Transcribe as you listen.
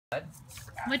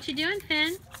What you doing,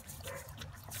 Finn?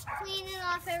 Cleaning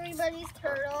off everybody's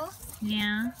turtle.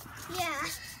 Yeah. Yeah.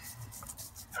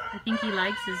 I think he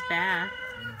likes his bath.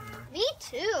 Me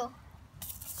too.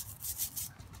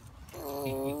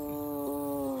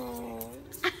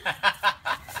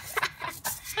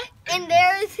 And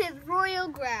there is his royal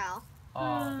growl.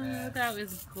 Oh, man. That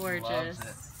was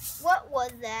gorgeous. What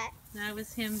was that? That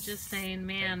was him just saying,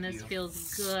 man, this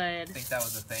feels good. I think that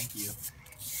was a thank you.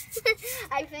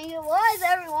 I think it was,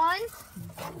 everyone.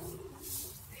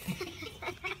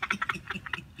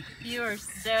 You are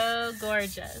so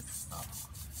gorgeous.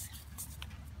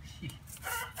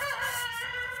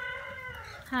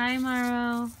 Hi,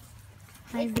 Maro.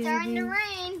 Hi, It's baby. starting to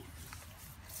rain.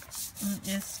 It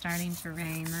is starting to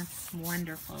rain. That's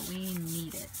wonderful. We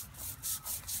need it.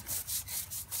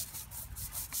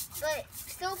 But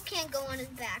soap can't go on his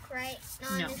back, right?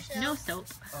 Not No, on his show. no soap.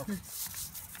 Oh.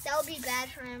 That would be bad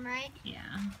for him, right? Yeah.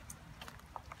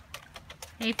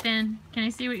 Hey, Finn, can I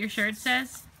see what your shirt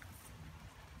says?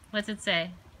 What's it say?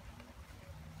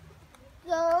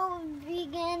 Go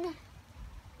vegan.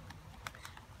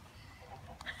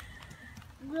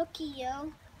 Rookie,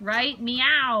 yo. Right?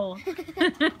 Meow.